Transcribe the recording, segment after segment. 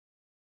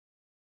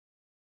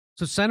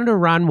So Senator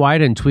Ron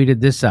Wyden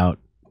tweeted this out.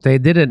 They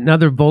did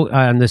another vote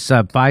on this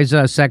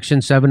FISA Section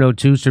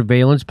 702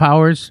 surveillance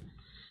powers.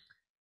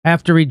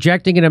 After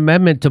rejecting an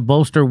amendment to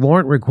bolster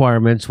warrant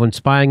requirements when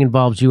spying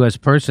involves U.S.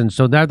 persons.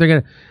 So now they're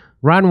going to...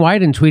 Ron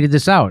Wyden tweeted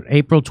this out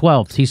April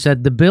 12th. He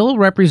said, the bill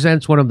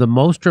represents one of the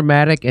most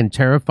dramatic and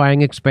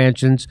terrifying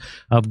expansions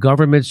of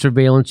government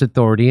surveillance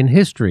authority in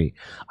history.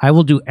 I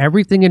will do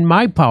everything in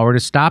my power to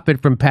stop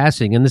it from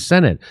passing in the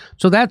Senate.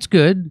 So that's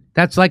good.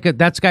 That's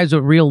guy's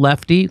a real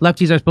lefty.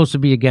 Lefties are supposed to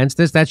be against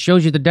this. That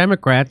shows you the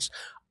Democrats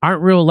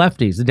aren't real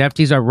lefties. The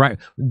lefties are right.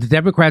 The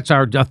Democrats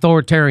are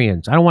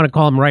authoritarians. I don't want to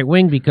call them right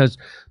wing because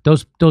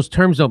those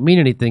terms don't mean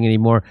anything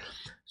anymore.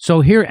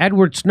 So here,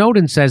 Edward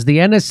Snowden says the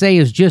NSA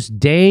is just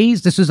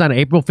days. This is on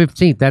April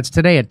 15th. That's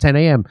today at 10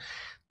 a.m.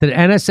 The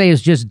NSA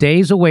is just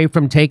days away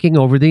from taking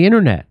over the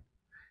internet.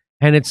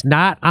 And it's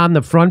not on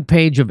the front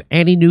page of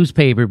any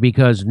newspaper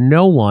because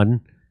no one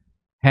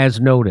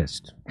has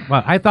noticed.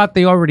 Well, I thought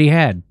they already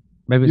had.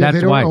 Maybe that's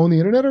why. They don't own the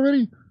internet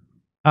already?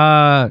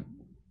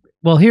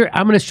 Well, here,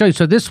 I'm going to show you.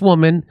 So this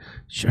woman,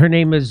 her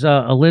name is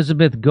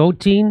Elizabeth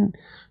Gotein.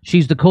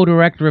 She's the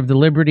co-director of the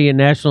Liberty and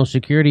National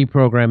Security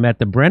Program at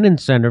the Brennan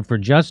Center for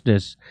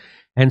Justice.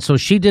 And so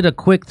she did a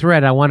quick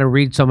thread. I want to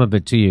read some of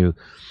it to you.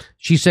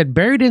 She said,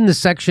 buried in the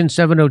Section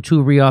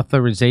 702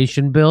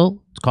 reauthorization bill,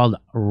 it's called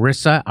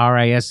RISA,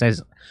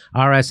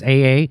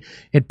 RSAA.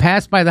 It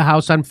passed by the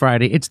House on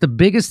Friday. It's the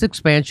biggest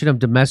expansion of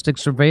domestic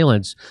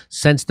surveillance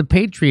since the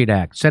Patriot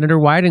Act. Senator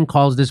Wyden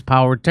calls this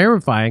power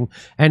terrifying,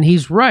 and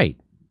he's right.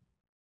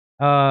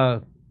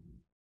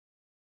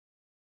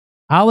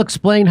 I'll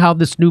explain how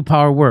this new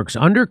power works.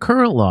 Under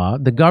current law,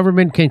 the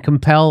government can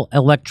compel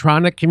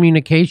electronic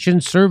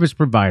communication service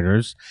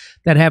providers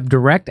that have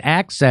direct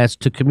access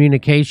to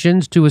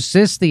communications to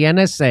assist the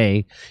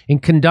NSA in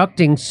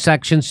conducting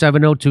Section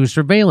 702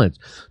 surveillance.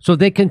 So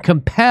they can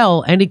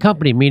compel any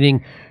company,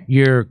 meaning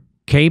your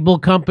cable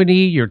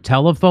company, your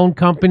telephone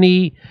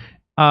company,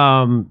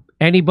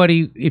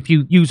 anybody, if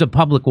you use a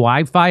public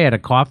Wi-Fi at a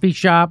coffee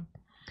shop.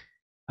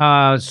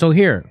 So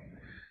here.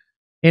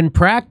 In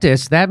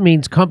practice, that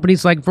means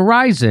companies like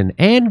Verizon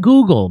and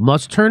Google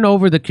must turn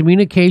over the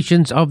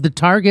communications of the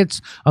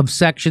targets of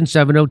Section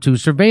 702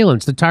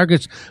 surveillance. The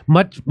targets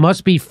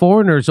must be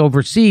foreigners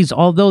overseas,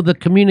 although the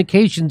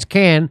communications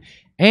can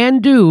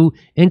and do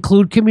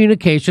include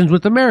communications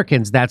with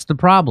Americans. That's the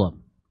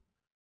problem.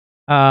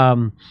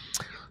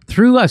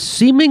 Through a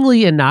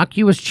seemingly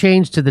innocuous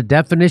change to the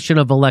definition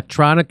of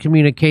electronic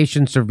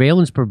communication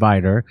surveillance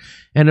provider,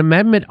 an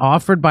amendment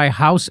offered by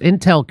House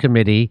Intel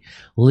Committee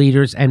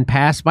leaders and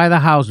passed by the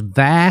House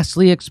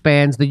vastly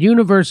expands the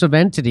universe of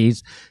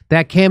entities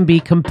that can be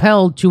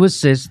compelled to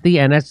assist the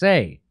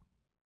NSA.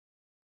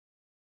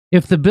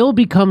 If the bill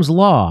becomes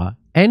law,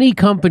 any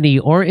company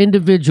or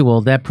individual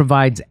that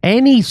provides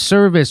any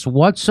service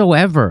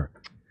whatsoever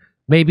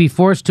may be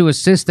forced to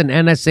assist in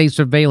NSA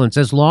surveillance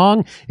as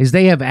long as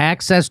they have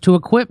access to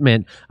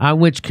equipment on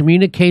which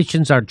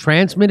communications are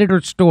transmitted or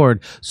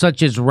stored,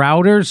 such as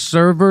routers,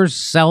 servers,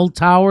 cell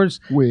towers,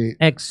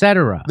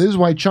 etc. This is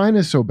why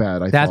China's so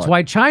bad. That's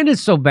why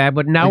China's so bad.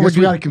 But now we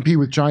got to compete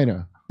with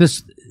China.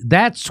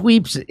 That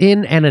sweeps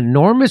in an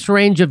enormous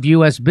range of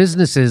U.S.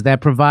 businesses that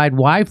provide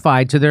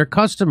Wi-Fi to their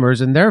customers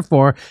and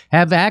therefore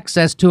have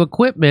access to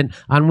equipment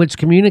on which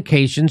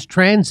communications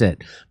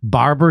transit.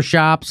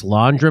 Barbershops,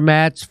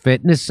 laundromats,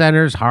 fitness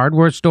centers,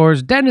 hardware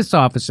stores, dentist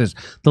offices.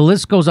 The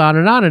list goes on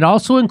and on. It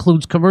also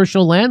includes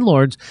commercial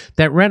landlords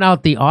that rent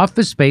out the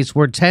office space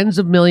where tens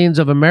of millions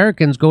of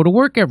Americans go to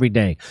work every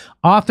day.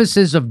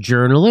 Offices of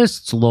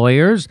journalists,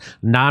 lawyers,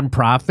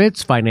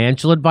 nonprofits,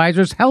 financial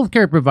advisors,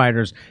 healthcare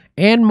providers,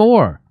 and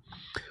more.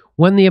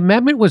 When the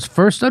amendment was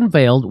first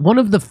unveiled, one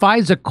of the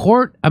FISA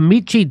court,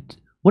 Amici,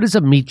 what is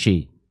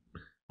Amici?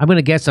 I'm going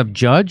to guess a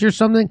judge or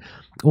something.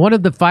 One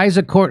of the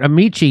FISA court,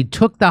 Amici,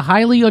 took the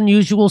highly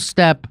unusual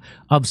step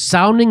of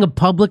sounding a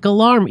public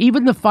alarm.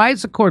 Even the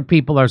FISA court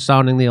people are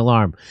sounding the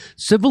alarm.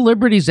 Civil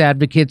liberties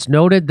advocates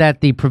noted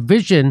that the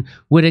provision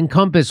would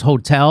encompass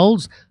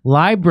hotels,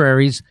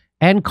 libraries,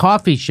 and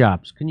coffee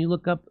shops. Can you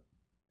look up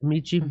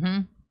Amici?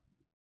 Mm-hmm.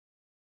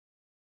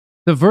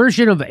 The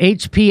version of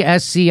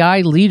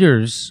HPSCI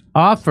leaders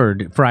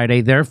offered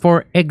Friday,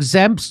 therefore,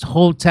 exempts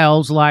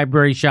hotels,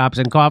 library shops,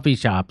 and coffee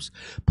shops,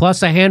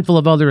 plus a handful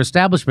of other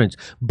establishments.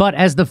 But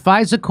as the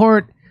FISA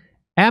court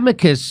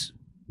amicus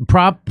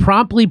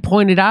promptly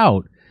pointed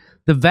out,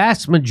 the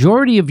vast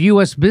majority of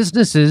U.S.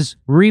 businesses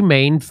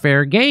remain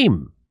fair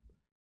game.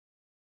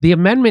 The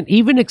amendment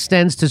even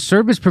extends to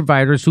service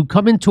providers who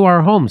come into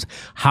our homes,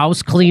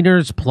 house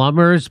cleaners,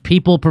 plumbers,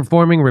 people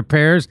performing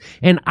repairs,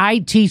 and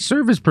IT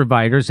service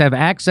providers have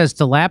access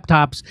to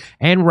laptops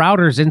and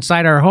routers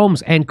inside our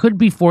homes and could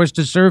be forced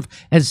to serve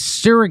as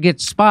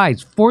surrogate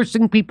spies,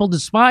 forcing people to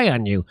spy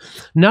on you.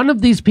 None of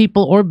these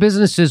people or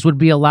businesses would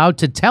be allowed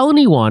to tell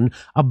anyone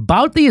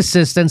about the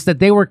assistance that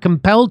they were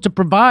compelled to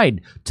provide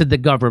to the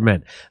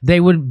government. They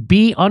would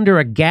be under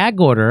a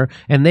gag order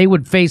and they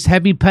would face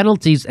heavy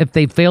penalties if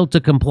they failed to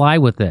comply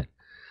with it.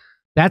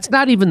 That's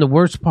not even the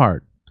worst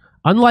part.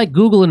 Unlike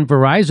Google and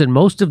Verizon,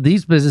 most of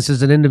these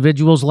businesses and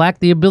individuals lack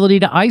the ability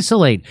to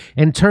isolate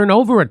and turn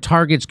over a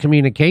target's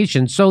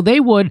communication, so they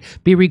would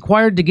be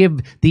required to give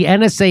the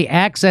NSA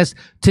access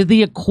to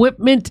the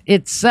equipment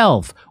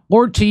itself,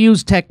 or to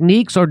use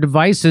techniques or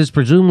devices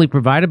presumably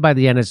provided by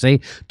the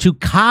NSA to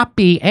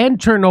copy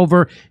and turn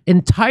over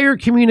entire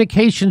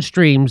communication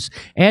streams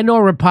and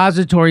or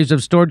repositories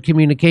of stored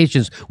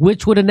communications,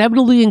 which would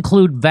inevitably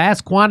include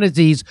vast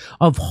quantities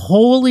of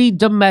wholly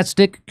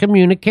domestic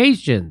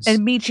communications.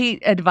 And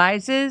Michi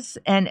advises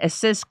and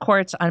assists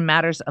courts on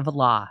matters of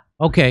law.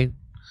 Okay,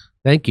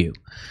 thank you.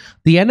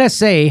 The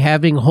NSA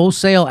having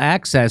wholesale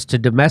access to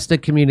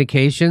domestic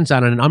communications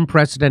on an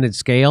unprecedented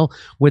scale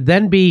would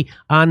then be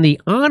on the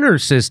honor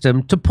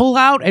system to pull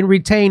out and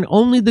retain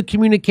only the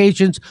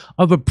communications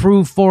of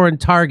approved foreign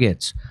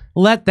targets.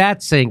 Let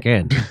that sink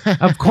in.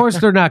 Of course,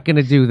 they're not going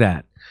to do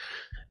that.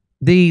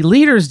 The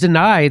leaders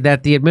deny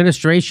that the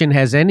administration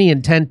has any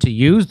intent to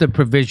use the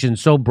provision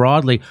so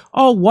broadly.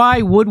 Oh,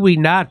 why would we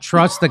not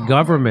trust the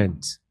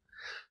government?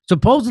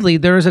 Supposedly,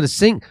 there is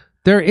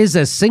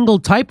a single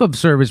type of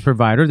service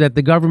provider that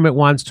the government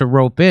wants to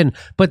rope in,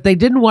 but they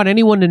didn't want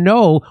anyone to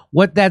know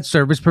what that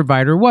service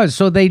provider was.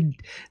 So they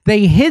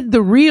hid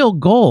the real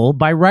goal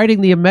by writing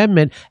the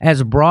amendment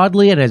as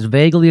broadly and as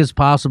vaguely as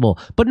possible.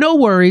 But no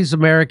worries,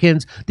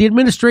 Americans. The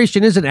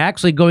administration isn't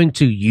actually going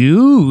to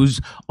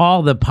use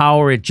all the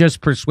power it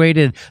just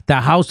persuaded the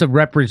House of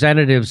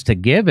Representatives to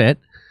give it.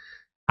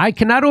 I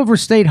cannot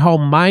overstate how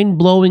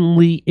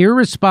mind-blowingly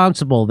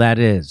irresponsible that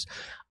is.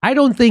 I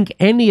don't think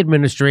any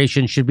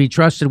administration should be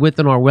trusted with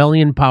an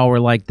Orwellian power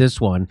like this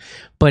one.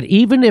 But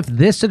even if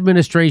this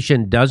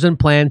administration doesn't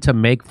plan to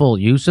make full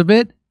use of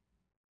it,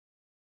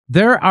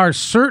 there are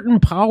certain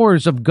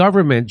powers of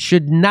government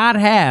should not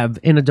have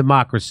in a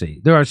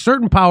democracy. There are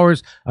certain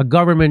powers a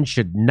government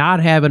should not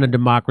have in a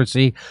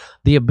democracy.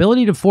 The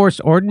ability to force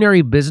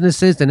ordinary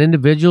businesses and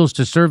individuals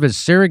to serve as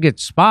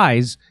surrogate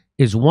spies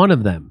is one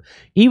of them.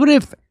 Even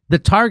if the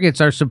targets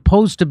are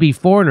supposed to be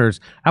foreigners,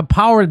 a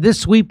power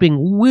this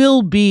sweeping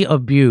will be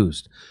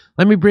abused.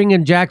 Let me bring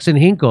in Jackson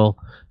Hinkle.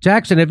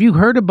 Jackson, have you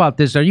heard about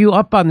this? Are you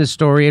up on this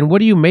story? And what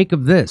do you make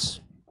of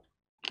this?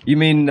 You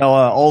mean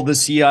all the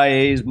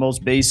CIA's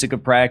most basic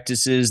of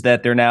practices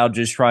that they're now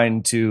just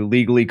trying to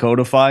legally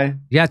codify?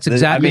 Yeah, it's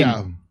exactly.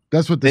 Yeah,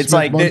 that's what the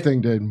Smith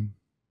thing did.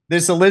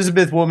 This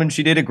Elizabeth woman,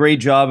 she did a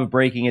great job of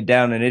breaking it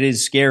down, and it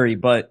is scary,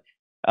 but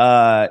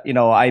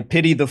I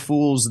pity the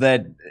fools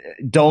that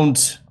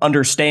don't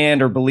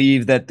understand or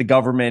believe that the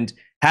government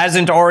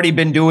hasn't already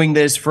been doing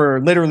this for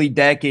literally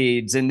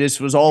decades, and this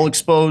was all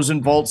exposed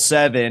in Vault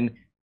 7.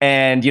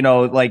 And,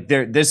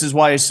 this is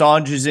why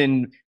Assange is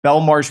in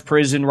Belmarsh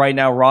prison right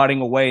now,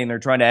 rotting away, and they're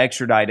trying to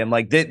extradite him.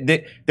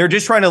 They're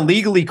just trying to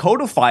legally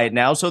codify it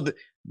now, so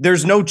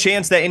there's no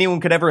chance that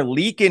anyone could ever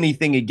leak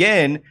anything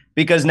again,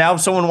 because now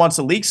if someone wants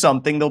to leak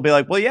something, they'll be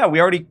like, well, yeah,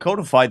 we already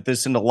codified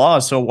this into law,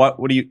 so what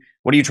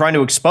are you trying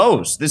to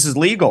expose? This is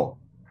legal.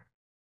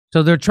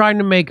 So they're trying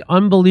to make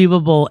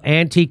unbelievable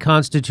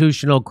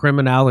anti-constitutional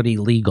criminality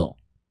legal.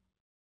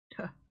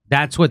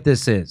 That's what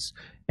this is.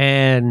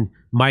 And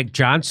Mike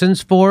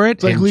Johnson's for it.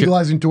 It's like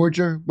legalizing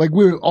torture. Like,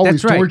 we're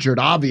always tortured,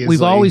 obviously.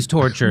 We've always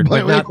tortured.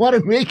 But we want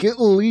to make it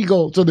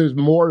illegal so there's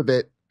more of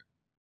it.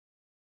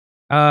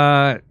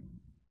 They're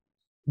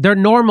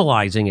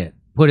normalizing it.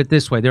 Put it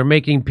this way. They're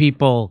making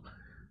people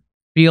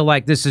feel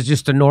like this is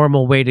just a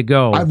normal way to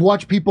go. I've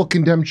watched people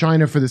condemn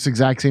China for this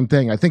exact same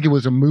thing. I think it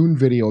was a Moon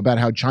video about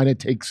how China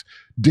takes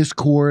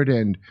Discord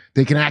and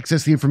they can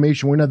access the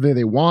information whenever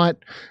they want,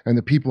 and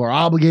the people are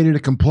obligated to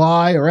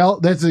comply, or else.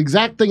 That's the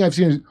exact thing I've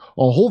seen.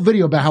 A whole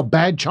video about how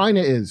bad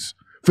China is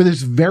for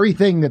this very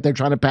thing that they're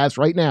trying to pass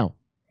right now.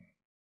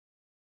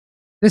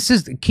 This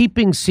is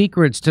keeping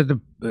secrets to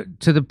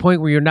the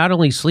point where you're not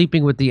only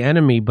sleeping with the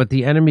enemy, but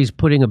the enemy's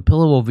putting a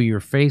pillow over your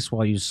face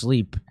while you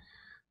sleep.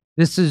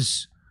 This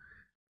is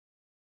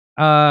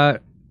so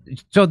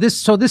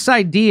this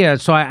idea.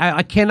 So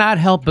I cannot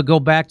help but go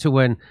back to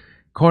when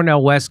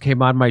Cornel West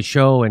came on my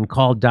show and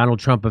called Donald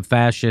Trump a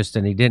fascist,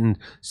 and he didn't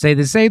say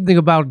the same thing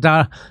about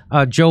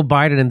Joe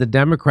Biden and the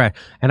Democrat.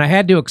 And I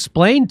had to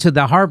explain to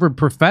the Harvard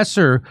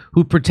professor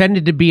who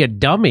pretended to be a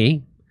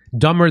dummy,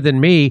 dumber than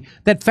me,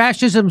 that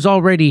fascism's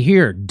already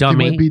here,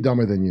 dummy. He might be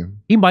dumber than you.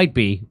 He might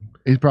be.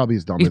 He probably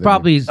is dumber He's than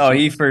probably you. Oh,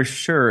 he for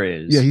sure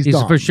is. Yeah, he's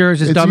dumb. For sure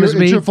is as dumb as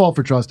me. It's your fault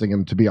for trusting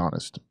him, to be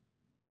honest.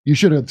 You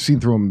should have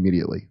seen through him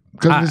immediately.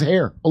 Because of his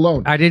hair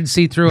alone. I didn't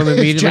see through him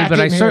immediately, but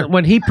I certainly,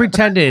 when he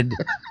pretended,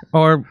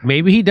 or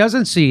maybe he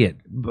doesn't see it.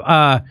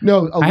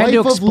 No, a life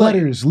of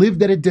letters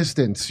lived at a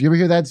distance. You ever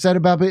hear that said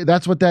about it?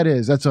 That's what that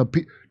is. That's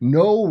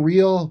no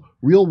real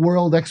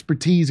world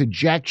expertise, a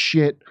jack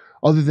shit,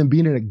 other than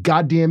being in a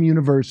goddamn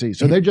university.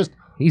 So they're just...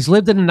 He's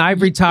lived in an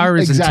ivory tower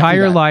his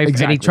entire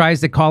life, and he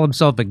tries to call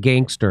himself a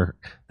gangster.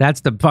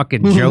 That's the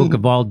fucking joke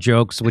of all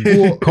jokes with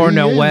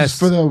Cornel West.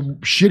 For the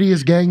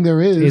shittiest gang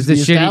there is the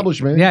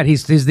establishment. Yeah,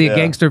 he's the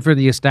gangster for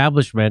the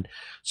establishment.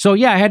 So,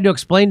 yeah, I had to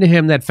explain to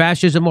him that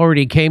fascism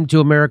already came to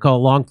America a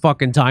long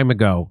fucking time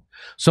ago.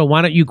 So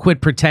why don't you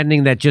quit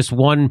pretending that just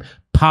one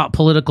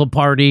political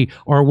party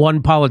or one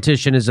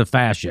politician is a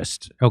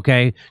fascist,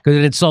 okay? Because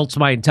it insults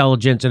my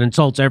intelligence and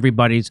insults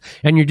everybody's,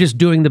 and you're just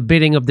doing the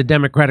bidding of the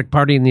Democratic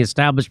Party and the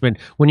establishment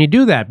when you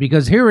do that,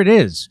 because here it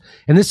is.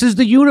 And this is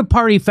the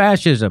uniparty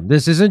fascism.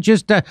 This isn't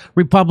just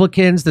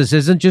Republicans. This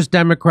isn't just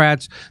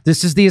Democrats.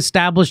 This is the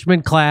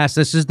establishment class.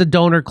 This is the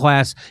donor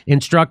class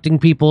instructing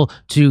people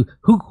to,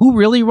 who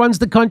really runs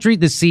the country?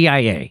 The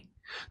CIA.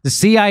 The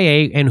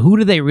CIA, and who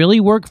do they really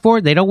work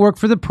for? They don't work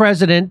for the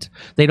president.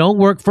 They don't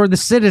work for the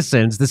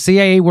citizens. The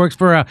CIA works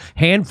for a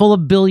handful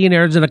of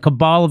billionaires and a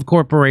cabal of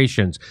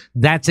corporations.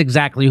 That's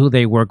exactly who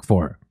they work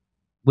for.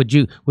 Would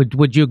you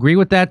agree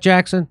with that,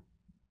 Jackson?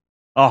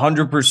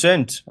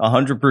 100%.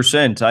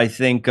 100%. I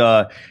think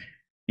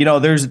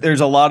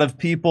there's a lot of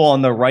people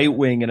on the right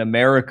wing in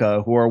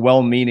America who are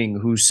well-meaning,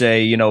 who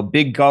say,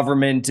 big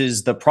government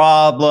is the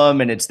problem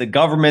and it's the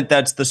government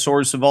that's the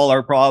source of all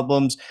our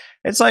problems.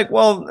 It's like,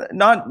 well,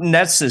 not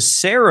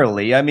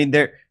necessarily. I mean,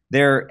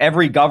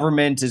 every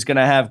government is going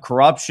to have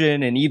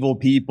corruption and evil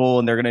people,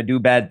 and they're going to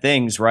do bad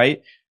things,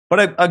 right?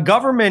 But a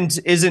government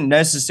isn't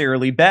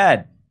necessarily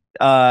bad.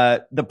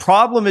 The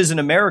problem is in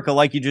America,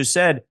 like you just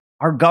said,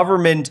 our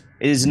government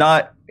is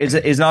not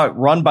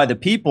run by the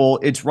people.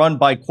 It's run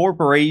by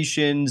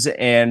corporations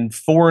and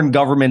foreign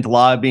government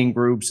lobbying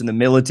groups and the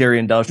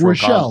military-industrial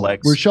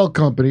complex. We're a shell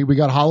company. We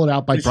got hollowed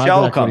out by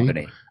private equity.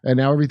 Company. And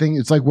now everything,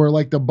 it's like we're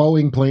like the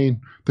Boeing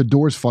plane. The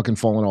door's fucking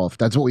falling off.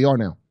 That's what we are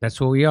now.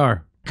 That's what we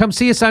are. Come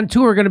see us on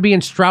tour. We're going to be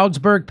in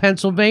Stroudsburg,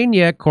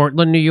 Pennsylvania,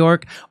 Cortland, New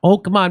York,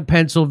 Oakmont,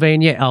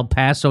 Pennsylvania, El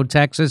Paso,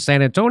 Texas,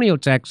 San Antonio,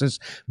 Texas,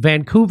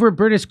 Vancouver,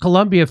 British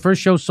Columbia.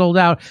 First show sold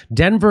out.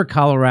 Denver,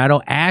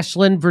 Colorado,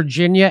 Ashland,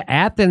 Virginia,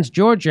 Athens,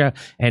 Georgia,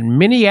 and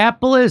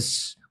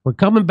Minneapolis. We're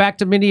coming back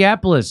to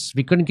Minneapolis. If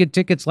you couldn't get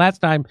tickets last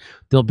time,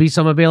 there'll be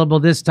some available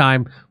this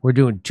time. We're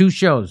doing 2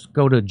 shows.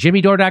 Go to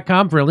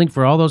jimmydore.com for a link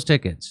for all those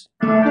tickets.